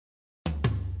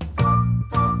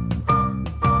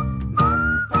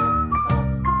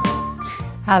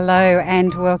Hello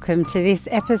and welcome to this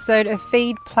episode of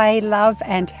Feed, Play, Love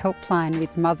and Helpline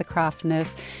with Mothercraft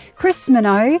nurse Chris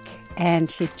Minogue, and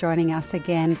she's joining us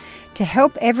again to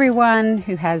help everyone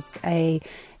who has a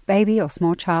baby or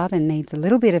small child and needs a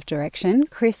little bit of direction.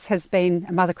 Chris has been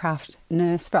a Mothercraft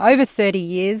nurse for over 30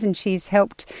 years and she's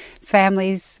helped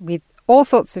families with all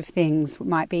sorts of things. It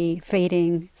might be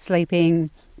feeding,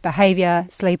 sleeping, behaviour,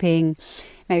 sleeping,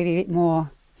 maybe a bit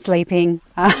more sleeping.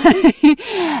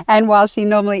 And while she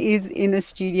normally is in the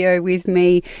studio with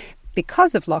me,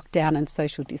 because of lockdown and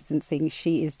social distancing,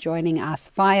 she is joining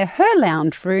us via her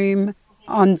lounge room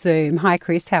on Zoom. Hi,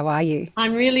 Chris. How are you?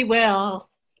 I'm really well.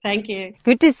 Thank you.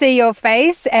 Good to see your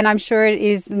face. And I'm sure it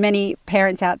is many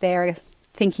parents out there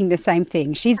thinking the same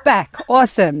thing. She's back.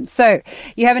 Awesome. So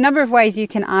you have a number of ways you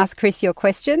can ask Chris your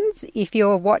questions. If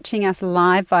you're watching us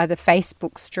live via the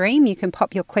Facebook stream, you can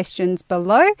pop your questions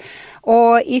below.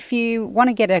 Or if you want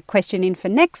to get a question in for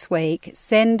next week,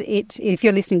 send it, if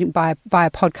you're listening via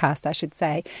podcast, I should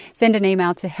say, send an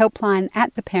email to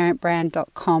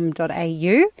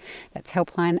helpline@theparentbrand.com.au. That's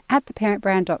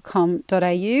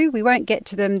helpline@theparentbrand.com.au. We won't get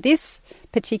to them this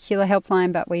particular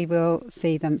helpline, but we will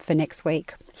see them for next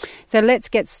week. So let's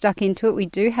get stuck into it. We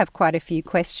do have quite a few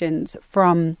questions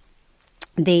from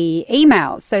the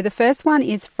emails. So the first one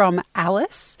is from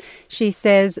Alice. She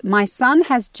says, my son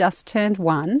has just turned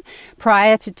 1.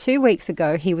 Prior to 2 weeks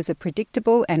ago, he was a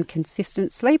predictable and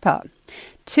consistent sleeper.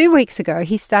 2 weeks ago,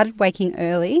 he started waking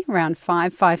early, around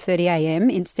 5:30 a.m.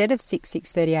 instead of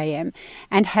 6:30 a.m.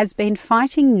 and has been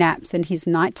fighting naps and his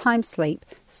nighttime sleep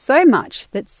so much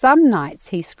that some nights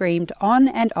he screamed on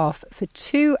and off for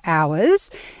 2 hours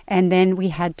and then we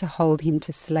had to hold him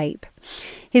to sleep.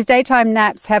 His daytime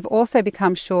naps have also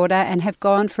become shorter and have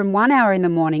gone from 1 hour in the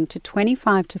morning to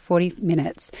 25 to 40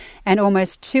 minutes and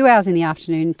almost 2 hours in the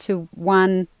afternoon to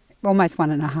almost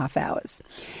 1.5 hours.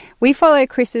 We follow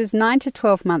Chris's 9 to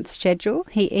 12 month schedule.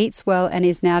 He eats well and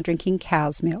is now drinking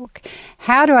cow's milk.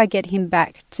 How do I get him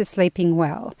back to sleeping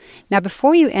well? Now,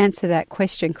 before you answer that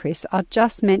question, Chris, I'll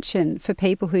just mention for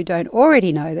people who don't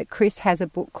already know that Chris has a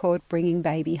book called Bringing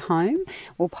Baby Home.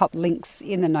 We'll pop links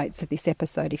in the notes of this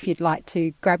episode if you'd like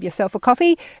to grab yourself a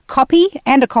copy,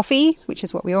 which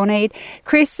is what we all need.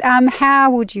 Chris,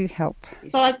 how would you help?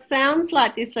 So it sounds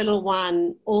like this little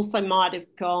one also might have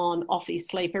gone off his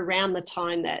sleep around the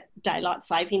time that daylight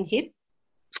saving hit,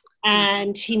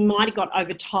 and he might have got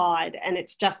overtired and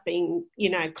it's just been,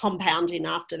 compounding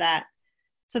after that.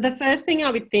 So the first thing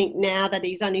I would think now that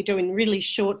he's only doing really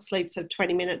short sleeps of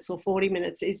 20 minutes or 40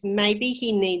 minutes is maybe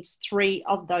he needs 3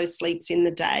 of those sleeps in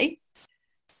the day.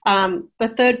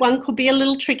 The third one could be a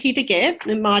little tricky to get.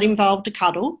 It might involve a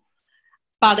cuddle,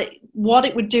 but what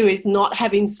it would do is not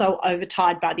have him so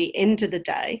overtired by the end of the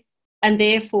day and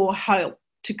therefore help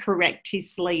to correct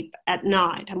his sleep at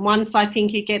night. And once I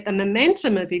think you get the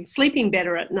momentum of him sleeping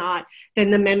better at night,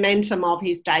 then the momentum of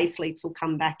his day sleeps will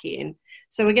come back in.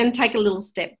 So we're going to take a little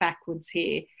step backwards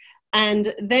here.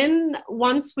 And then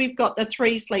once we've got the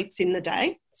 3 sleeps in the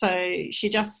day, so she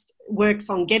just works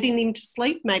on getting him to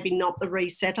sleep, maybe not the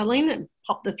resettling, and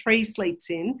pop the 3 sleeps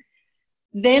in.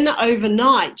 Then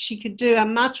overnight, she could do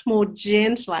Alice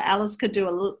could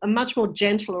do a much more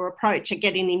gentler approach at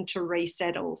getting him to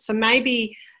resettle. So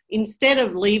maybe instead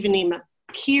of leaving him a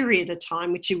period of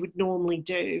time, which you would normally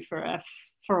do for a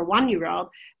 1-year-old,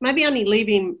 maybe only leave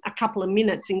him a couple of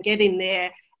minutes and get in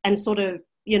there and sort of,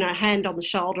 hand on the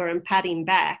shoulder and pat him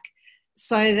back,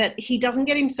 so that he doesn't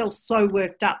get himself so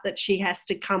worked up that she has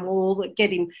to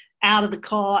get him out of the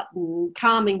cot and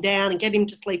calm him down and get him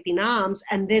to sleep in arms,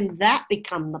 and then that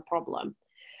become the problem.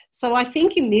 So I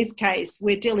think in this case,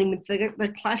 we're dealing with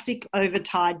the classic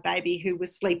overtired baby who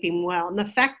was sleeping well. And the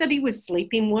fact that he was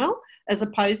sleeping well, as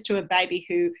opposed to a baby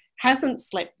who hasn't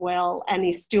slept well and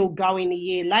is still going a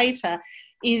year later,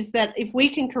 is that if we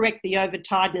can correct the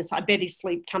overtiredness, I bet his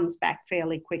sleep comes back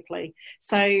fairly quickly.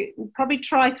 So probably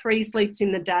try 3 sleeps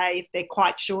in the day if they're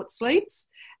quite short sleeps,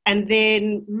 and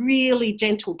then really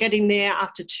gentle, get in there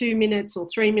after 2 minutes or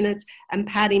 3 minutes and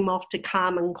pat him off to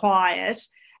calm and quiet,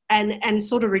 and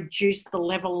sort of reduce the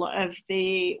level of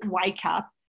the wake up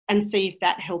and see if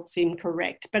that helps him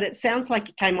correct. But it sounds like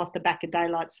it came off the back of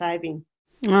daylight saving.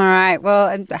 All right.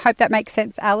 Well, I hope that makes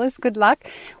sense, Alice. Good luck.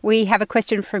 We have a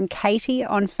question from Katie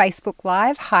on Facebook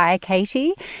Live. Hi,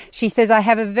 Katie. She says, I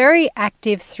have a very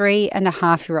active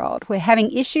 3.5-year-old. We're having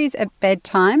issues at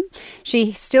bedtime.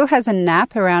 She still has a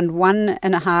nap around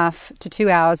 1.5 to 2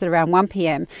 hours at around 1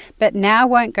 p.m, but now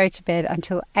won't go to bed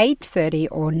until 8:30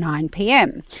 or 9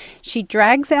 p.m. She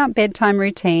drags out bedtime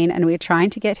routine and we're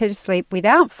trying to get her to sleep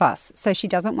without fuss so she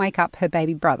doesn't wake up her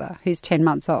baby brother, who's 10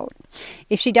 months old.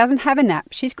 If she doesn't have a nap,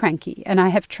 she's cranky, and I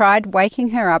have tried waking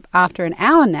her up after an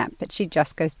hour nap, but she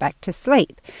just goes back to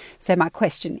sleep. So my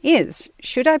question is,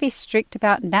 should I be strict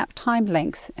about nap time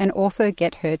length and also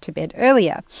get her to bed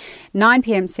earlier? 9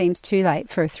 p.m. seems too late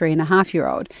for a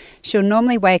 3.5-year-old. She'll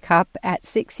normally wake up at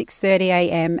 6:30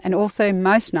 a.m. and also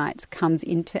most nights comes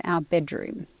into our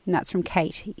bedroom. And that's from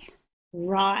Katie.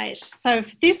 Right. So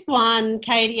for this one,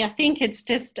 Katie, I think it's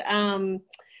just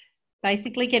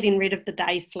basically getting rid of the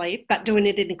day sleep, but doing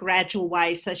it in a gradual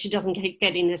way so she doesn't keep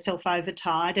getting herself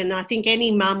overtired. And I think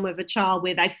any mum with a child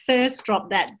where they first drop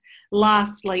that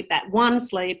last sleep, that one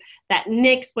sleep, that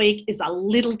next week is a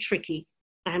little tricky.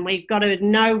 And we've got to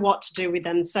know what to do with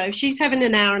them. So if she's having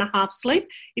an hour and a half sleep,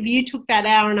 if you took that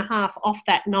hour and a half off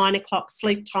that 9 o'clock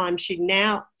sleep time she's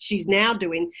now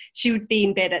doing, she would be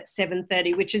in bed at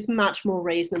 7:30, which is much more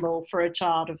reasonable for a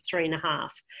child of 3.5.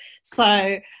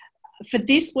 So for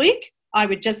this week, I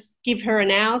would just give her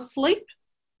an hour's sleep,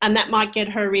 and that might get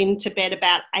her into bed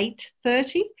about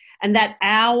 8:30, and that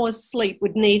hour's sleep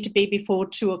would need to be before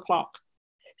 2 o'clock.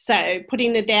 So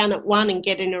putting her down at 1 and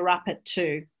getting her up at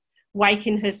 2.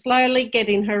 Waking her slowly,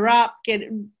 getting her up,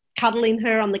 cuddling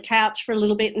her on the couch for a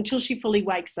little bit until she fully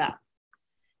wakes up.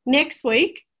 Next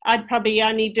week, I'd probably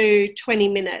only do 20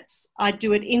 minutes. I'd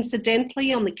do it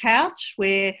incidentally on the couch,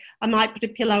 where I might put a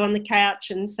pillow on the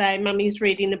couch and say, Mummy's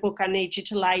reading a book, I need you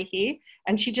to lay here.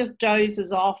 And she just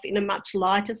dozes off in a much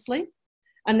lighter sleep.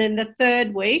 And then the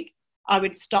third week, I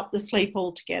would stop the sleep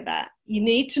altogether. You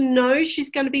need to know she's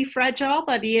going to be fragile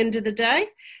by the end of the day.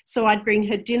 So I'd bring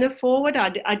her dinner forward.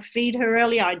 I'd feed her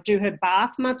earlier. I'd do her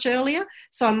bath much earlier.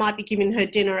 So I might be giving her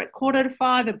dinner at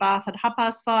 4:45, a bath at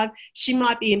 5:30. She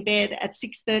might be in bed at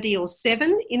 6:30 or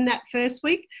 7 in that first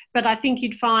week. But I think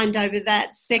you'd find over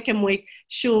that second week,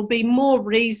 she'll be more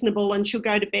reasonable and she'll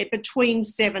go to bed between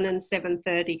 7 and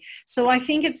 7:30. So I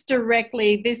think it's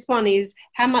directly, this one is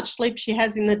how much sleep she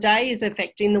has in the day is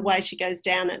affecting the way she goes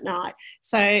down at night.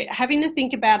 So having to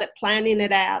think about it, planning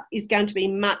it out is going to be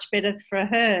much better for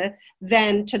her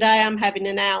than today I'm having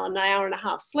an hour and a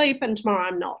half sleep and tomorrow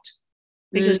I'm not,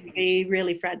 because it'll be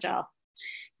really fragile.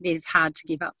 It is hard to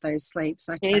give up those sleeps.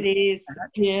 It is,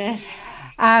 yeah.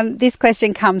 This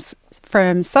question comes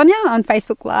from Sonia on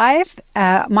Facebook Live.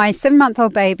 My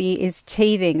 7-month-old baby is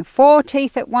teething 4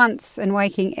 teeth at once and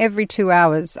waking every 2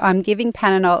 hours. I'm giving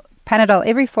Panadol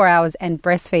every 4 hours and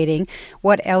breastfeeding.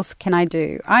 What else can I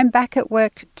do? I'm back at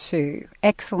work too.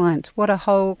 Excellent. What a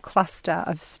whole cluster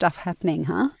of stuff happening,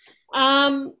 huh?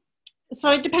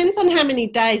 So it depends on how many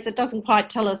days. It doesn't quite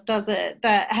tell us, does it,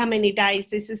 how many days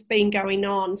this has been going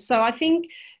on. So I think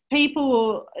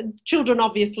children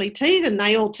obviously teeth, and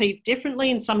they all teeth differently.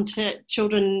 And some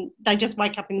children, they just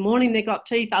wake up in the morning, they've got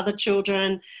teeth. Other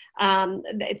children,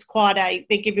 they're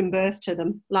giving birth to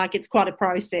them. Like, it's quite a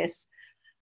process.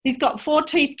 He's got 4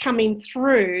 teeth coming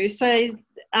through. So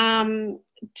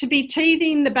to be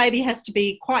teething, the baby has to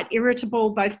be quite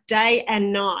irritable both day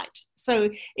and night.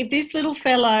 So if this little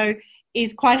fellow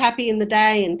is quite happy in the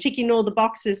day and ticking all the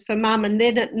boxes for mum, and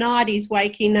then at night he's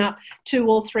waking up 2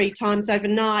 or 3 times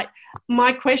overnight,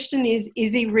 my question is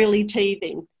he really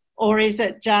teething? Or is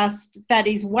it just that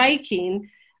he's waking,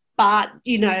 but,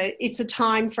 it's a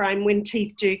time frame when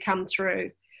teeth do come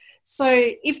through?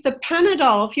 So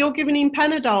if you're giving him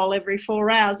Panadol every 4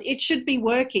 hours, it should be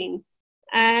working,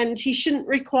 and he shouldn't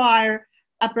require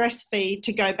a breastfeed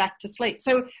to go back to sleep.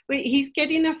 So he's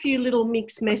getting a few little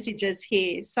mixed messages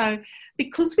here. So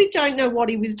because we don't know what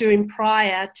he was doing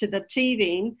prior to the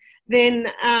teething,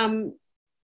 then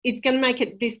it's going to make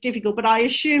it this difficult. But I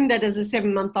assume that as a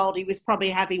 7-month-old, he was probably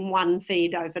having 1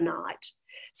 feed overnight.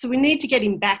 So we need to get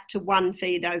him back to 1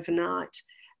 feed overnight.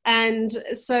 And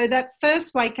so that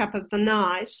first wake up of the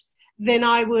night, then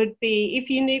I would be, if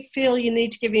you feel you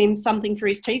need to give him something for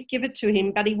his teeth, give it to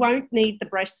him, but he won't need the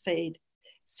breastfeed.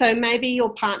 So maybe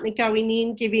your partner going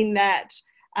in, giving that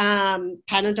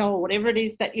Panadol, whatever it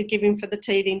is that you're giving for the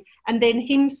teething, and then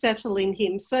him settling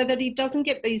him so that he doesn't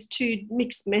get these 2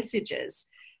 mixed messages.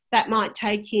 That might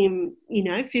take him,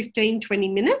 15, 20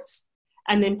 minutes,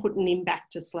 and then putting him back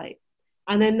to sleep.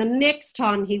 And then the next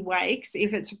time he wakes,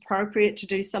 if it's appropriate to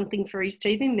do something for his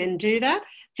teething, then do that.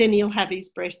 Then he'll have his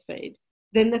breastfeed.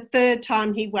 Then the third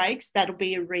time he wakes, that'll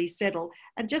be a resettle.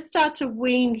 And just start to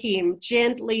wean him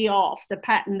gently off the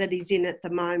pattern that he's in at the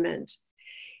moment.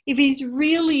 If he's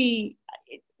really,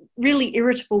 really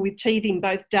irritable with teething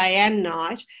both day and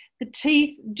night, the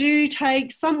teeth do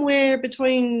take somewhere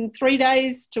between 3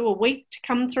 days to a week to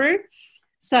come through.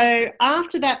 So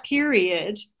after that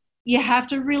period, you have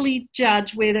to really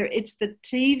judge whether it's the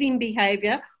teething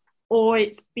behaviour or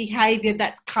it's behaviour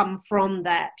that's come from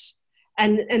that.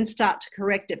 and start to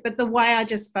correct it. But the way I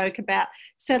just spoke about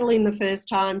settling the first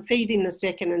time, feeding the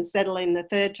second and settling the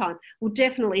third time will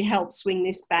definitely help swing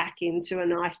this back into a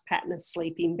nice pattern of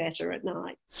sleeping better at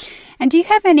night. And do you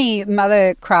have any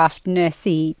Mothercraft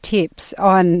nursey tips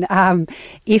on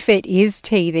if it is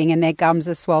teething and their gums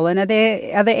are swollen? Are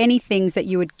there any things that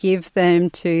you would give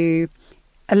them to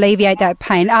alleviate that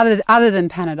pain other than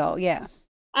Panadol? Yeah.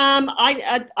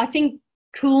 I think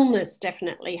coolness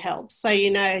definitely helps. So,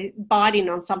 biting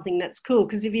on something that's cool.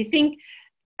 Because if you think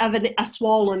of a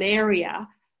swollen area,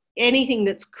 anything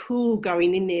that's cool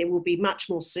going in there will be much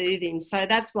more soothing. So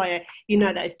that's why,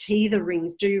 those teether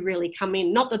rings do really come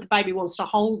in. Not that the baby wants to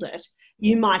hold it.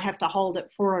 You might have to hold it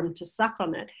for them to suck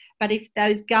on it. But if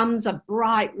those gums are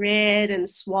bright red and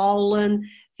swollen,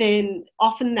 then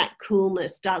often that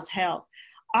coolness does help.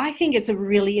 I think it's a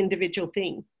really individual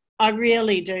thing. I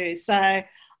really do. So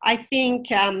I think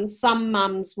some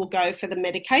mums will go for the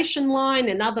medication line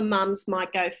and other mums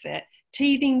might go for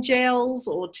teething gels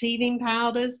or teething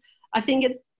powders. I think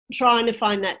it's trying to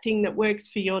find that thing that works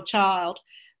for your child,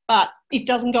 but it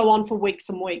doesn't go on for weeks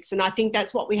and weeks. And I think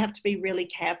that's what we have to be really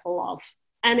careful of.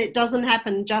 And it doesn't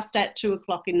happen just at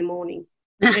 2:00 in the morning.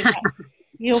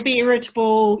 He'll be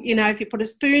irritable, if you put a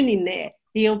spoon in there,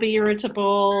 he'll be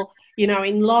irritable,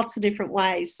 in lots of different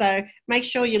ways. So make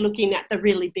sure you're looking at the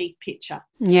really big picture.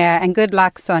 Yeah, and good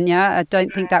luck, Sonia. I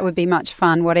don't think that would be much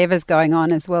fun, whatever's going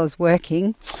on, as well as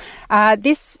working.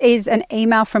 This is an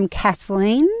email from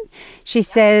Kathleen. She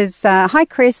says, hi,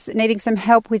 Chris, needing some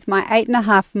help with my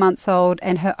 8.5-month-old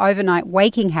and her overnight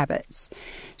waking habits.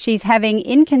 She's having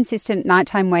inconsistent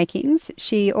nighttime wakings.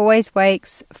 She always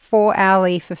wakes 4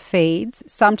 hourly for feeds,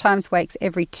 sometimes wakes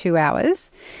every 2 hours.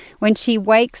 When she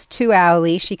wakes 2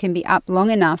 hourly, she can be up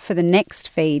long enough for the next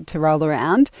feed to roll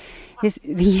around.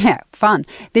 Fun.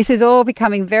 This is all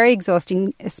becoming very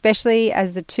exhausting, especially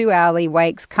as the 2 hourly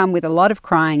wakes come with a lot of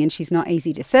crying and she's not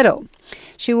easy to settle.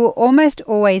 She will almost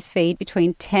always feed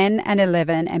between 10 and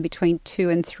 11 and between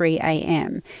 2 and 3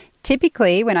 a.m.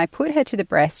 Typically, when I put her to the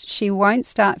breast, she won't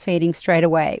start feeding straight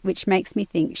away, which makes me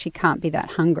think she can't be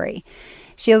that hungry.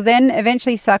 She'll then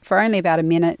eventually suck for only about a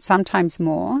minute, sometimes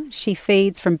more. She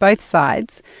feeds from both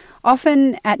sides.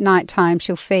 Often at night time,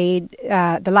 she'll feed,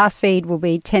 the last feed will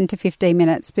be 10 to 15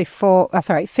 minutes before,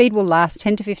 feed will last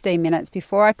 10 to 15 minutes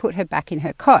before I put her back in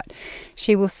her cot.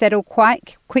 She will settle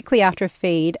quite quickly after a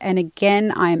feed, and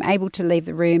again, I am able to leave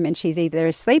the room and she's either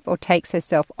asleep or takes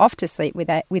herself off to sleep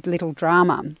with little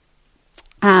drama.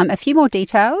 A few more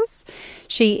details.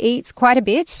 She eats quite a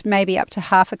bit, maybe up to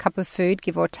half a cup of food,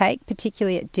 give or take,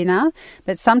 particularly at dinner,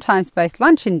 but sometimes both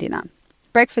lunch and dinner.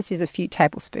 Breakfast is a few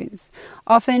tablespoons.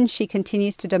 Often she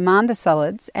continues to demand the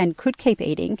solids and could keep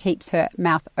eating, keeps her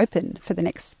mouth open for the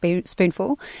next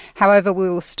spoonful. However, we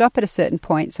will stop at a certain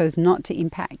point so as not to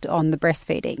impact on the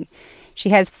breastfeeding. She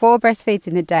has 4 breastfeeds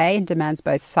in the day and demands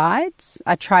both sides.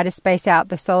 I try to space out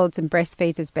the solids and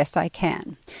breastfeeds as best I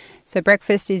can. So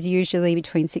breakfast is usually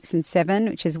between 6 and 7,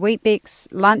 which is Wheat Bix.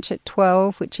 Lunch at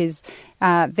 12, which is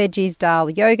veggies, dal,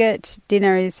 yogurt.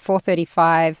 Dinner is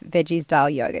 4:35, veggies, dal,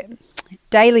 yogurt.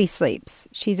 Daily sleeps.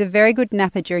 She's a very good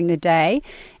napper during the day,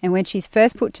 and when she's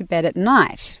first put to bed at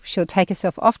night, she'll take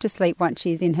herself off to sleep once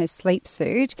she's in her sleep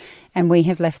suit and we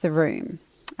have left the room.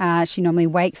 She normally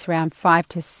wakes around 5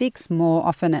 to 6, more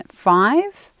often at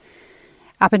 5.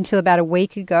 Up until about a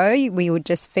week ago, we would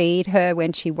just feed her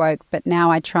when she woke, but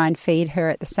now I try and feed her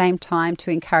at the same time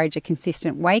to encourage a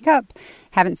consistent wake-up.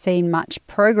 Haven't seen much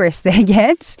progress there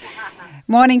yet.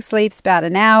 Morning sleep's about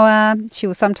an hour. She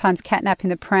will sometimes catnap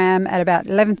in the pram at about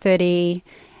 11:30,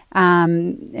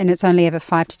 and it's only ever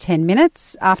 5 to 10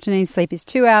 minutes. Afternoon sleep is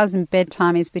 2 hours and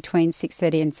bedtime is between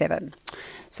 6:30 and 7.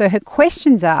 So her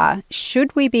questions are,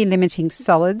 should we be limiting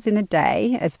solids in the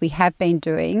day as we have been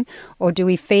doing, or do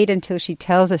we feed until she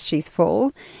tells us she's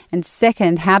full? And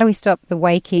second, how do we stop the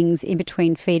wakings in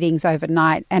between feedings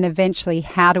overnight? And eventually,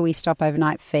 how do we stop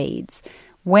overnight feeds?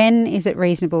 When is it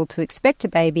reasonable to expect a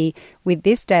baby with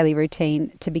this daily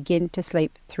routine to begin to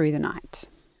sleep through the night?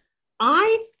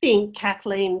 I think,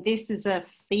 Kathleen, this is a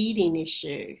feeding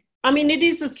issue. I mean, it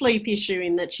is a sleep issue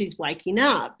in that she's waking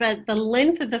up, but the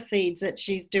length of the feeds that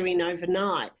she's doing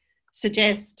overnight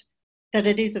suggest that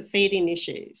it is a feeding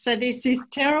issue. So there's this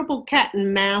terrible cat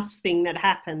and mouse thing that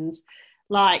happens.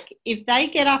 Like if they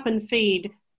get up and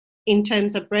feed in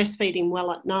terms of breastfeeding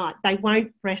well at night, they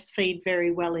won't breastfeed very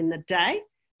well in the day.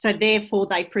 So therefore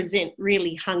they present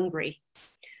really hungry.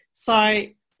 So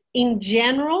in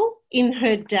general, in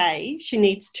her day, she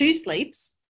needs 2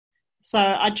 sleeps. So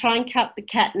I try and cut the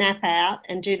cat nap out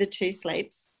and do the 2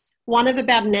 sleeps, one of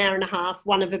about an hour and a half,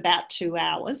 one of about 2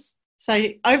 hours. So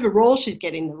overall, she's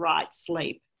getting the right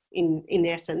sleep. in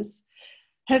essence.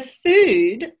 Her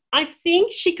food, I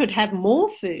think she could have more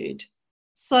food.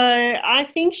 So I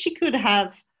think she could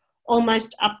have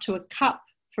almost up to a cup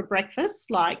for breakfast.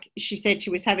 Like she said she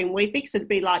was having Weet-Bix, it'd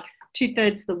be like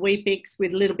 2/3 the Weet-Bix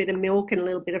with a little bit of milk and a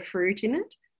little bit of fruit in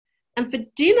it. And for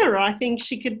dinner, I think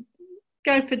she could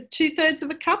go for 2/3 of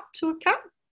a cup to a cup.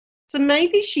 So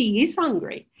maybe she is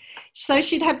hungry. So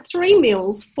she'd have 3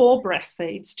 meals, 4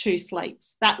 breastfeeds, 2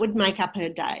 sleeps. That would make up her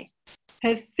day.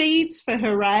 Her feeds for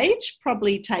her age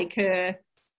probably take her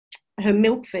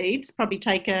milk feeds probably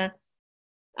take her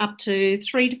up to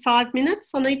 3 to 5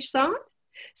 minutes on each side.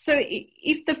 So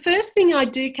if the first thing I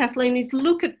do, Kathleen, is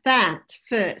look at that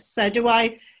first. So do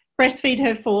I breastfeed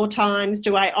her 4 times?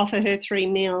 Do I offer her 3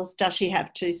 meals? Does she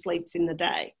have 2 sleeps in the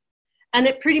day? And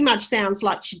it pretty much sounds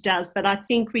like she does, but I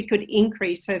think we could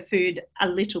increase her food a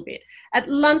little bit. At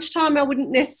lunchtime, I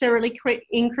wouldn't necessarily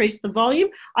increase the volume.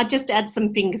 I'd just add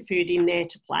some finger food in there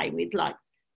to play with, like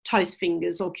toast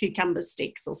fingers or cucumber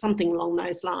sticks or something along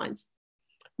those lines.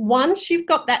 Once you've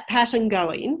got that pattern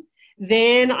going,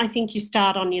 then I think you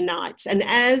start on your nights. And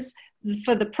as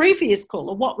for the previous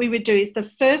caller, what we would do is the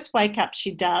first wake up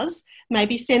she does,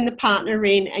 maybe send the partner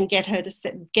in and get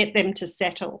them to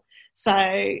settle. So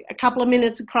a couple of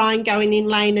minutes of crying, going in,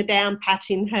 laying her down,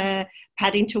 patting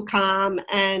till calm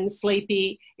and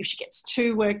sleepy. If she gets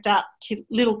too worked up,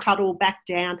 little cuddle back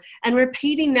down, and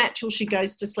repeating that till she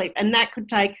goes to sleep. And that could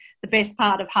take the best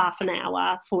part of half an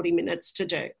hour, 40 minutes to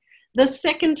do. The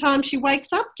second time she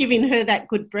wakes up, giving her that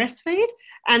good breastfeed.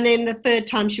 And then the third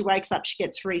time she wakes up, she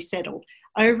gets resettled.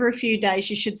 Over a few days,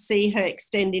 you should see her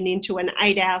extending into an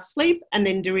 8-hour sleep and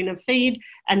then doing a feed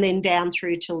and then down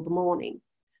through till the morning.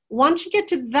 Once you get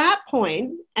to that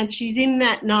point and she's in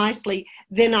that nicely,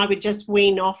 then I would just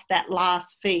wean off that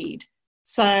last feed.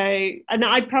 So, and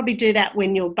I'd probably do that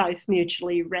when you're both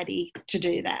mutually ready to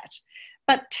do that.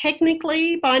 But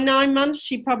technically, by 9 months,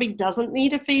 she probably doesn't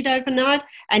need a feed overnight,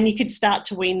 and you could start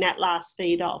to wean that last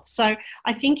feed off. So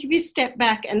I think if you step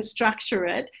back and structure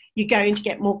it, you're going to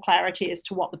get more clarity as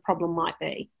to what the problem might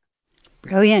be.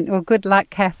 Brilliant. Well, good luck,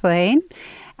 Kathleen.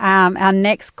 Our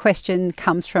next question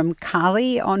comes from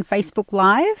Carly on Facebook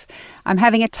Live. I'm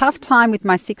having a tough time with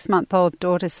my 6-month-old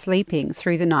daughter sleeping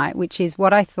through the night, which is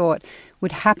what I thought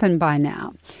would happen by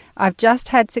now. I've just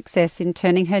had success in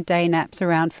turning her day naps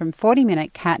around from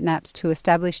 40-minute cat naps to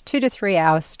established 2 to 3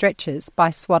 hour stretches by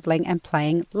swaddling and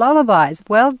playing lullabies.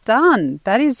 Well done.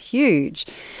 That is huge.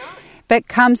 But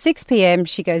come 6 p.m,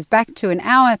 she goes back to an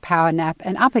hour power nap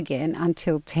and up again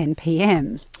until 10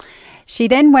 p.m. She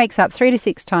then wakes up 3 to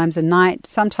 6 times a night,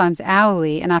 sometimes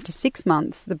hourly, and after 6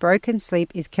 months, the broken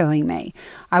sleep is killing me.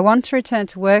 I want to return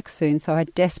to work soon, so I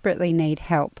desperately need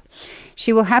help.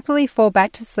 She will happily fall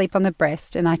back to sleep on the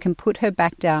breast, and I can put her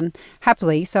back down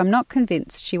happily, so I'm not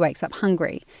convinced she wakes up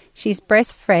hungry. She's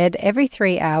breastfed every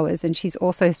 3 hours, and she's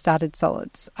also started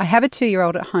solids. I have a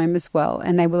 2-year-old at home as well,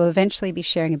 and they will eventually be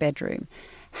sharing a bedroom.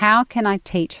 How can I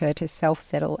teach her to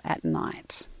self-settle at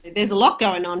night? There's a lot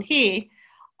going on here.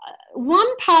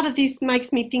 One part of this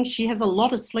makes me think she has a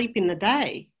lot of sleep in the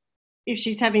day if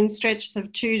she's having stretches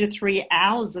of 2 to 3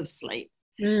 hours of sleep.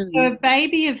 So a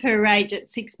baby of her age at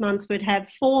 6 months would have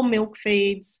 4 milk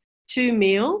feeds, 2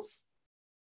 meals,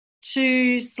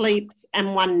 2 sleeps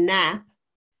and 1 nap.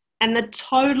 And the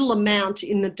total amount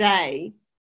in the day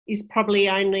is probably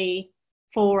only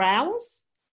 4 hours.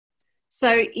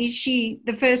 So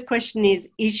the first question is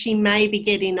she maybe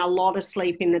getting a lot of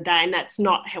sleep in the day, and that's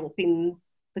not helping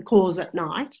the cause at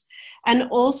night. And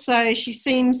also she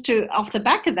seems to, off the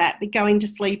back of that, be going to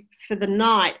sleep for the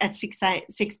night at 6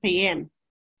 p.m.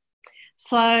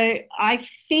 So I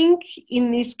think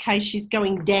in this case she's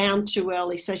going down too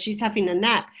early. So she's having a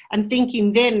nap and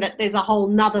thinking then that there's a whole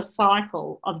nother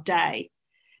cycle of day.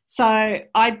 So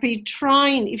I'd be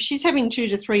trying, if she's having 2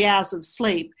 to 3 hours of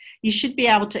sleep, you should be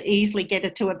able to easily get her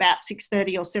to about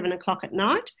 6:30 or 7 o'clock at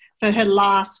night for her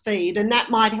last feed. And that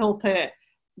might help her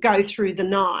go through the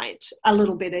night a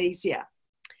little bit easier.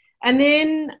 And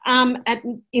then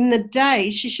in the day,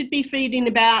 she should be feeding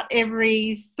about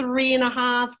every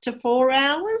 3.5 to 4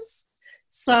 hours.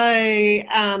 So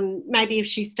maybe if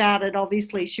she started,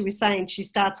 obviously she was saying she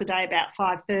starts a day about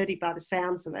 5:30 by the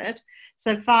sounds of it.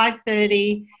 So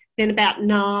 5:30, then about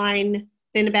 9,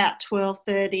 then about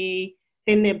 12:30,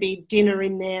 then there'd be dinner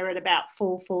in there at about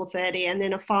 4:30, and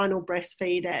then a final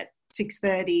breastfeed at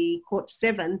 6:30,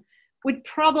 6:45, would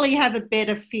probably have a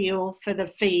better feel for the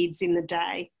feeds in the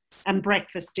day, and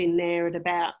breakfast in there at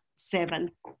about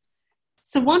 7.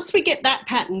 So once we get that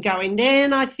pattern going,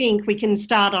 then I think we can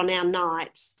start on our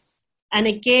nights. And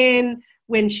again,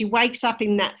 when she wakes up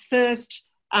in that first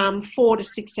 4 to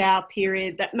 6 hour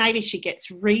period, that maybe she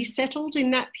gets resettled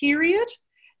in that period.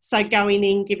 So going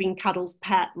in, giving cuddles,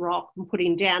 pat, rock and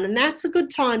putting down. And that's a good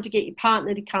time to get your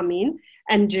partner to come in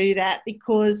and do that,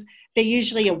 because they're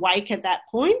usually awake at that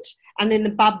point, and then the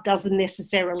bub doesn't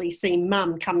necessarily see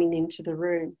mum coming into the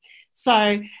room.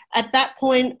 So at that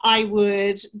point, I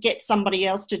would get somebody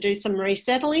else to do some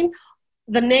resettling.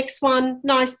 The next one,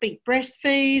 nice big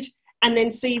breastfeed, and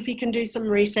then see if you can do some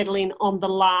resettling on the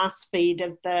last feed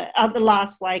of the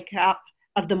last wake up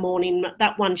of the morning.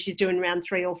 That one she's doing around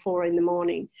 3 or 4 in the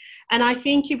morning. And I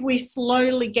think if we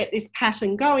slowly get this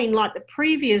pattern going, like the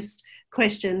previous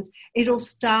questions, it'll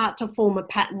start to form a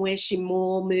pattern where she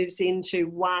more moves into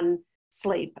one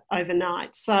sleep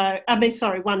overnight.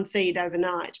 One feed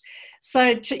overnight.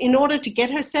 So in order to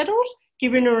get her settled,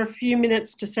 giving her a few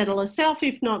minutes to settle herself,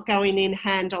 if not going in,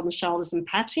 hand on the shoulders and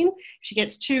patting. If she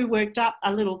gets too worked up,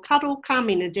 a little cuddle,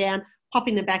 calming her down,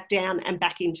 popping her back down and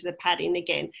back into the patting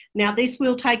again. Now, this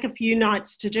will take a few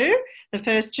nights to do. The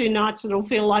first 2 nights, it'll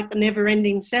feel like the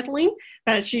never-ending settling,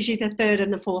 but it's usually the 3rd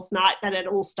and the 4th night that it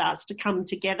all starts to come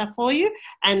together for you.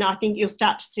 And I think you'll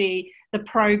start to see the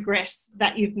progress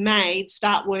that you've made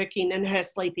start working and her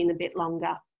sleeping a bit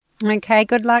longer. Okay,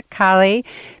 good luck, Carly.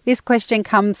 This question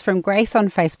comes from Grace on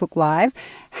Facebook Live.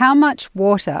 How much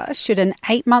water should an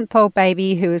 8-month-old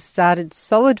baby who has started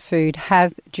solid food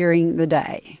have during the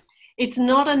day? It's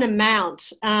not an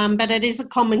amount, but it is a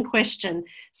common question.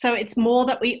 So it's more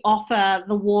that we offer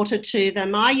the water to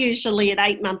them. I usually at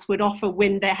 8 months would offer,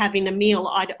 when they're having a meal,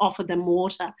 I'd offer them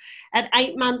water. At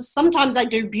 8 months, sometimes they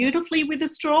do beautifully with a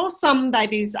straw. Some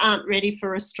babies aren't ready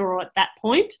for a straw at that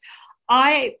point.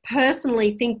 I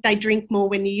personally think they drink more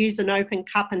when you use an open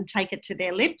cup and take it to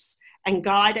their lips and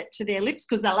guide it to their lips,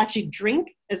 because they'll actually drink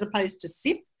as opposed to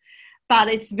sip. But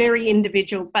it's very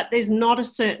individual. But there's not a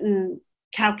certain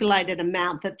calculated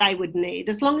amount that they would need.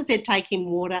 As long as they're taking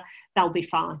water, they'll be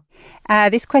fine.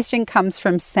 This question comes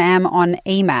from Sam on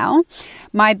email.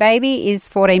 My baby is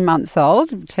 14 months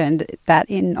old, turned that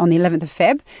in on the 11th of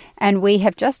Feb, and we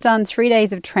have just done 3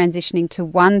 days of transitioning to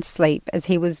one sleep, as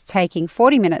he was taking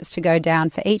 40 minutes to go down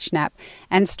for each nap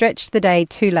and stretched the day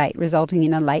too late, resulting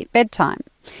in a late bedtime.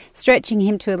 Stretching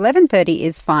him to 11:30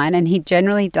 is fine, and he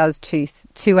generally does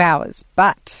 2 hours,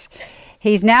 but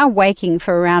he's now waking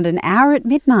for around an hour at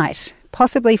midnight,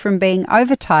 possibly from being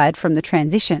overtired from the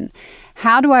transition.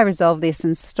 How do I resolve this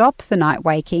and stop the night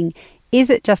waking?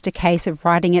 Is it just a case of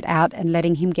writing it out and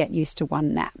letting him get used to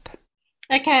one nap?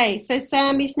 Okay, so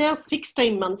Sam is now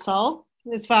 16 months old,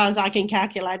 as far as I can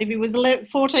calculate. If he was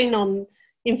 14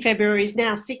 in February, he's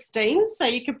now 16, so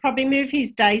you could probably move his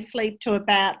day sleep to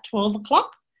about 12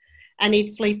 o'clock, and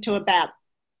he'd sleep to about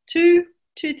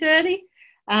 2:30.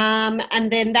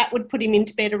 And then that would put him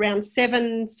into bed around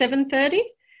 7:30,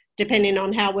 depending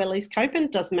on how well he's coping.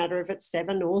 It doesn't matter if it's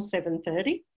 7 or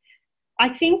 7:30. I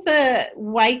think the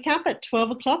wake up at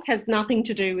 12 o'clock has nothing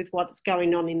to do with what's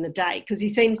going on in the day, because he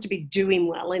seems to be doing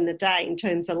well in the day in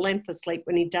terms of length of sleep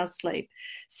when he does sleep.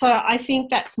 So I think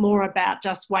that's more about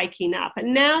just waking up.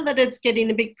 And now that it's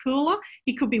getting a bit cooler,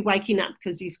 he could be waking up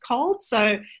because he's cold.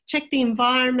 So check the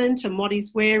environment and what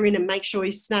he's wearing and make sure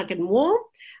he's snug and warm.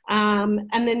 And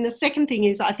then the second thing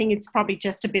is, I think it's probably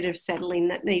just a bit of settling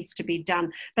that needs to be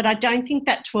done. But I don't think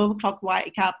that 12 o'clock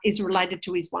wake up is related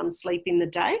to his one sleep in the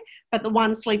day, but the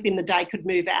one sleep in the day could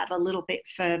move out a little bit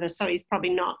further. So he's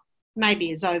probably not,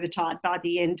 maybe is overtired by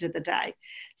the end of the day.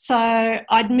 So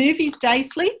I'd move his day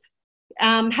sleep,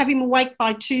 have him awake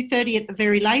by 2:30 at the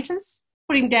very latest,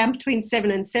 put him down between 7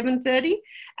 and 7:30.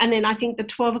 And then I think the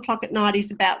 12 o'clock at night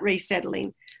is about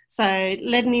resettling. So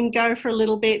letting him go for a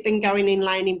little bit, then going in,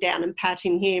 laying him down and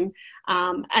patting him,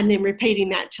 and then repeating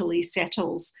that till he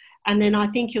settles. And then I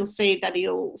think you'll see that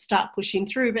he'll start pushing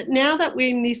through. But now that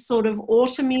we're in this sort of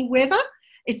autumny weather,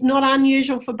 it's not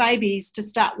unusual for babies to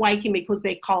start waking because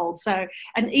they're cold. So,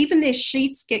 and even their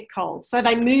sheets get cold. So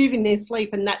they move in their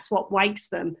sleep and that's what wakes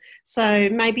them. So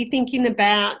maybe thinking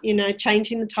about,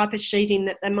 changing the type of sheeting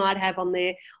that they might have on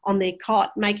their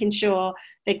cot, making sure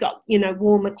they've got,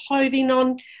 warmer clothing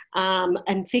on,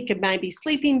 and thicker maybe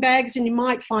sleeping bags. And you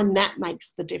might find that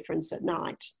makes the difference at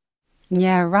night.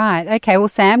 Yeah, right. Okay, well,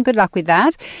 Sam, good luck with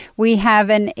that. We have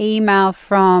an email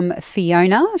from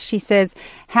Fiona. She says,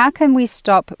 how can we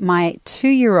stop my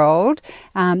 2-year-old,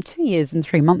 2 years and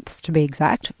 3 months to be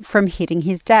exact, from hitting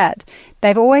his dad?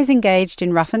 They've always engaged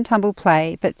in rough and tumble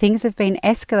play, but things have been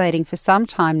escalating for some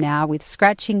time now with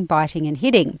scratching, biting and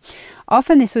hitting.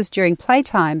 Often this was during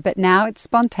playtime, but now it's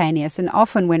spontaneous and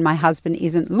often when my husband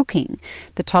isn't looking.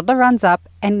 The toddler runs up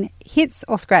and hits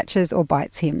or scratches or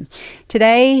bites him.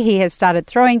 Today he has started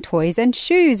throwing toys and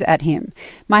shoes at him.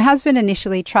 My husband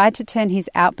initially tried to turn his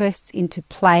outbursts into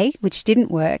play, which didn't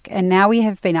work, and now we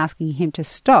have been asking him to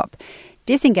stop,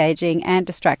 disengaging and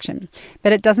distraction,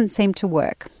 but it doesn't seem to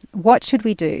work. What should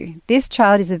we do? This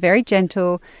child is a very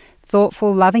gentle,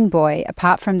 thoughtful, loving boy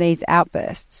apart from these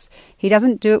outbursts. He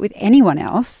doesn't do it with anyone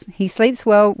else. He sleeps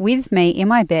well with me in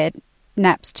my bed,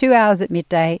 naps 2 hours at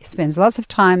midday, spends lots of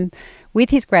time with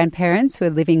his grandparents who are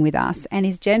living with us, and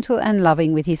is gentle and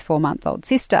loving with his 4-month-old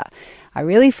sister. I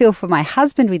really feel for my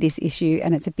husband with this issue,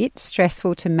 and it's a bit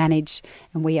stressful to manage,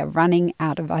 and we are running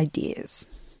out of ideas.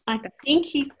 I think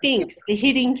he thinks the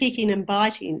hitting, kicking and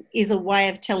biting is a way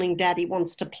of telling Dad he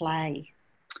wants to play.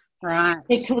 Right.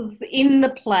 Because in the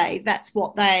play, that's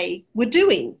what they were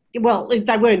doing. Well,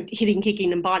 they weren't hitting,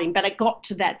 kicking and biting, but it got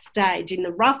to that stage in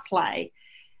the rough play.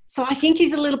 So I think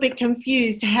he's a little bit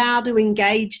confused how to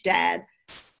engage Dad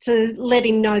to let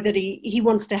him know that he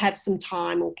wants to have some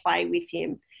time or play with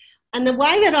him. And the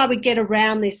way that I would get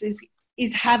around this is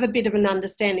have a bit of an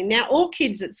understanding. Now, all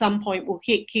kids at some point will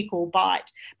hit, kick or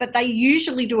bite, but they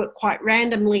usually do it quite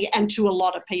randomly and to a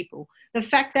lot of people. The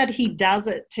fact that he does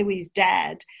it to his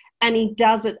dad, and he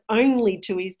does it only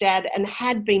to his dad and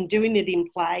had been doing it in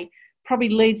play, probably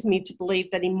leads me to believe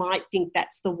that he might think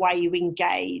that's the way you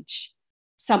engage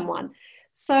someone.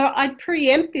 So I'd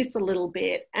preempt this a little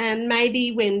bit, and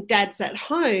maybe when Dad's at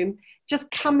home, just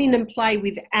come in and play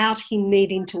without him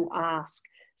needing to ask.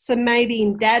 So maybe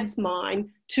in Dad's mind,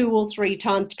 2 or 3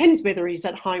 times, depends whether he's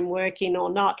at home working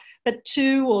or not, but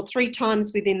 2 or 3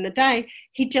 times within the day,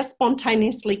 he just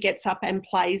spontaneously gets up and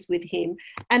plays with him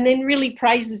and then really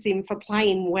praises him for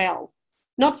playing well.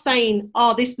 Not saying,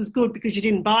 oh, this was good because you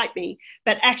didn't bite me,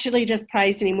 but actually just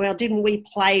praising him, well, didn't we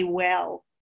play well,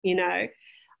 you know?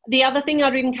 The other thing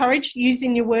I'd encourage,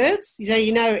 using your words.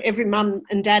 Every mum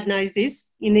and dad knows this.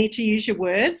 You need to use your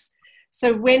words.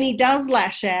 So when he does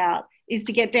lash out, is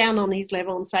to get down on his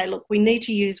level and say, look, we need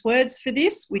to use words for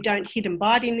this. We don't hit and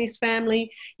bite in this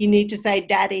family. You need to say,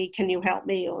 Daddy, can you help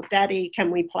me? Or Daddy, can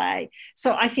we play?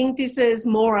 So I think this is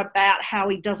more about how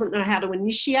he doesn't know how to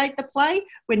initiate the play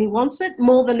when he wants it,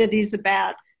 more than it is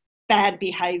about bad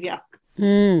behaviour.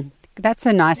 That's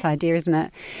a nice idea, isn't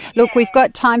it? Look, we've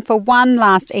got time for one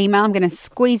last email. I'm going to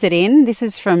squeeze it in. This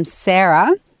is from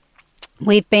Sarah.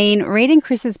 We've been reading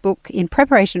Chris's book in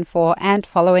preparation for and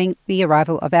following the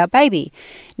arrival of our baby.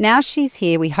 Now she's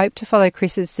here, we hope to follow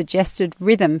Chris's suggested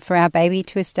rhythm for our baby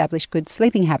to establish good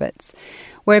sleeping habits.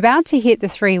 We're about to hit the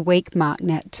 3-week mark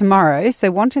tomorrow, so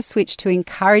want to switch to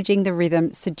encouraging the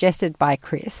rhythm suggested by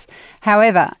Chris.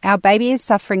 However, our baby is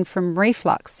suffering from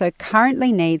reflux, so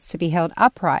currently needs to be held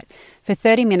upright for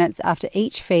 30 minutes after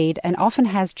each feed and often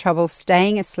has trouble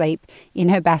staying asleep in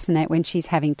her bassinet when she's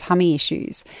having tummy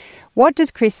issues. What does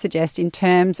Chris suggest in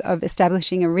terms of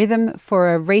establishing a rhythm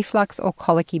for a reflux or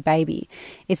colicky baby?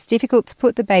 It's difficult to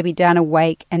put the baby down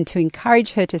awake and to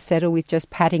encourage her to settle with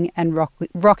just patting and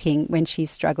rocking when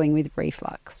she's struggling with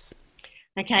reflux.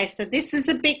 Okay, so this is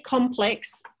a bit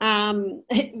complex,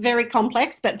 very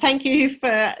complex, but thank you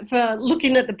for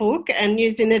looking at the book and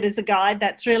using it as a guide.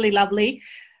 That's really lovely.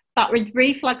 But with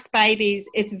reflux babies,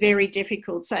 it's very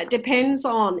difficult. So it depends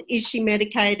on, is she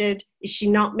medicated? Is she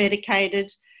not medicated?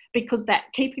 Because that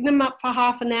keeping them up for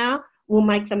half an hour will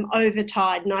make them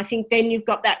overtired. And I think then you've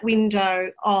got that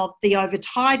window of the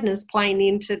overtiredness playing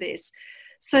into this.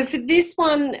 So for this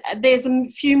one, there's a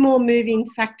few more moving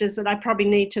factors that I probably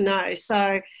need to know.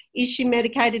 So is she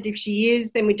medicated? If she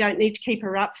is, then we don't need to keep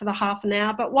her up for the half an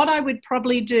hour. But what I would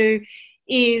probably do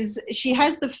is she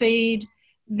has the feed,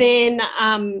 then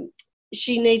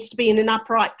she needs to be in an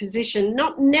upright position,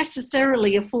 not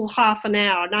necessarily a full half an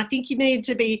hour. And I think you need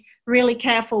to be really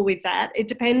careful with that. It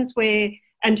depends where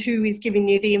and who is giving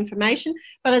you the information,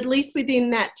 but at least within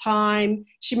that time,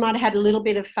 she might have had a little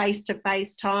bit of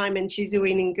face-to-face time and she's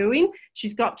oohing and gooing.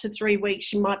 She's got to 3 weeks.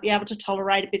 She might be able to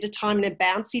tolerate a bit of time in a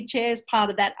bouncy chair as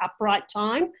part of that upright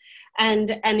time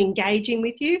and engaging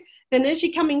with you. Then as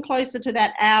you're coming closer to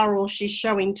that hour or she's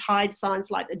showing tired signs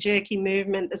like the jerky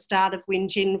movement, the start of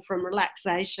whinging from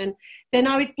relaxation, then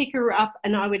I would pick her up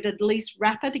and I would at least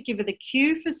wrap her to give her the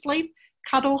cue for sleep,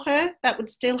 cuddle her. That would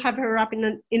still have her up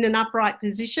in an upright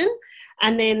position,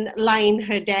 and then laying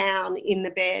her down in the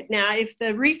bed. Now, if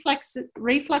the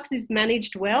reflux is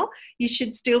managed well, you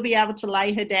should still be able to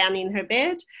lay her down in her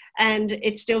bed, and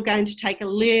it's still going to take a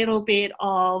little bit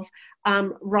of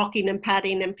rocking and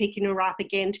patting and picking her up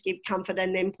again to give comfort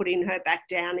and then putting her back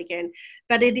down again.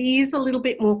 But it is a little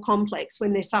bit more complex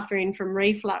when they're suffering from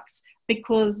reflux,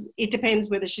 because it depends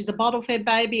whether she's a bottle-fed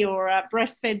baby or a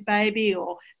breastfed baby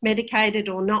or medicated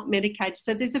or not medicated.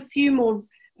 So there's a few more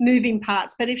moving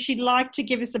parts. But if she'd like to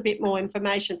give us a bit more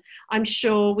information, I'm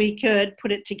sure we could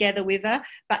put it together with her,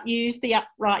 but use the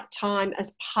upright time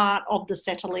as part of the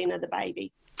settle-in of the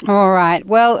baby. All right.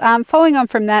 Well, following on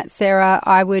from that, Sarah,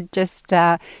 I would just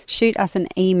shoot us an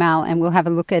email and we'll have a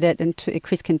look at it, and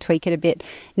Chris can tweak it a bit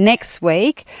next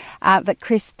week. But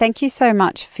Chris, thank you so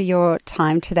much for your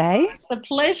time today. It's a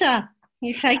pleasure.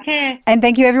 You take care. And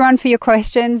thank you everyone for your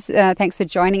questions. Thanks for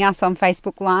joining us on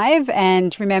Facebook Live.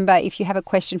 And remember, if you have a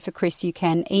question for Chris, you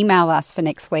can email us for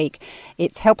next week.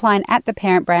 It's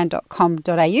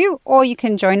helpline@theparentbrand.com.au, or you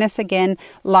can join us again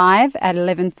live at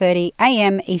 11:30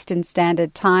 a.m. Eastern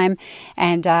Standard Time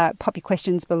and pop your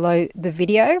questions below the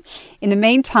video. In the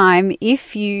meantime,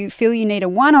 if you feel you need a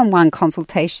one-on-one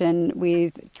consultation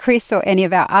with Chris or any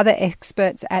of our other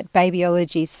experts at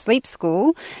Babyology Sleep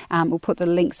School, we'll put the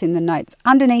links in the notes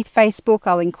underneath Facebook.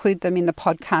 I'll include them in the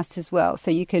podcast as well,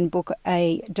 so you can book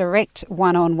a direct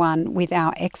one-on-one with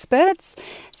our experts.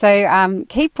 So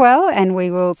keep well, and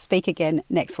we will speak again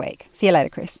next week. See you later,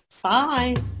 Chris.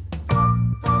 Bye.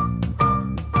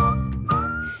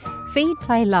 Feed,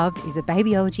 Play, Love is a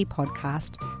Babyology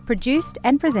podcast produced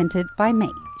and presented by me,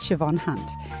 Siobhan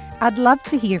Hunt. I'd love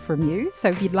to hear from you, so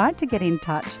if you'd like to get in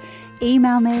touch,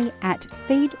 email me at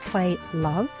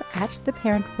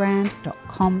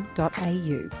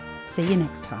feedplaylove@theparentbrand.com.au. See you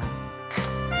next time.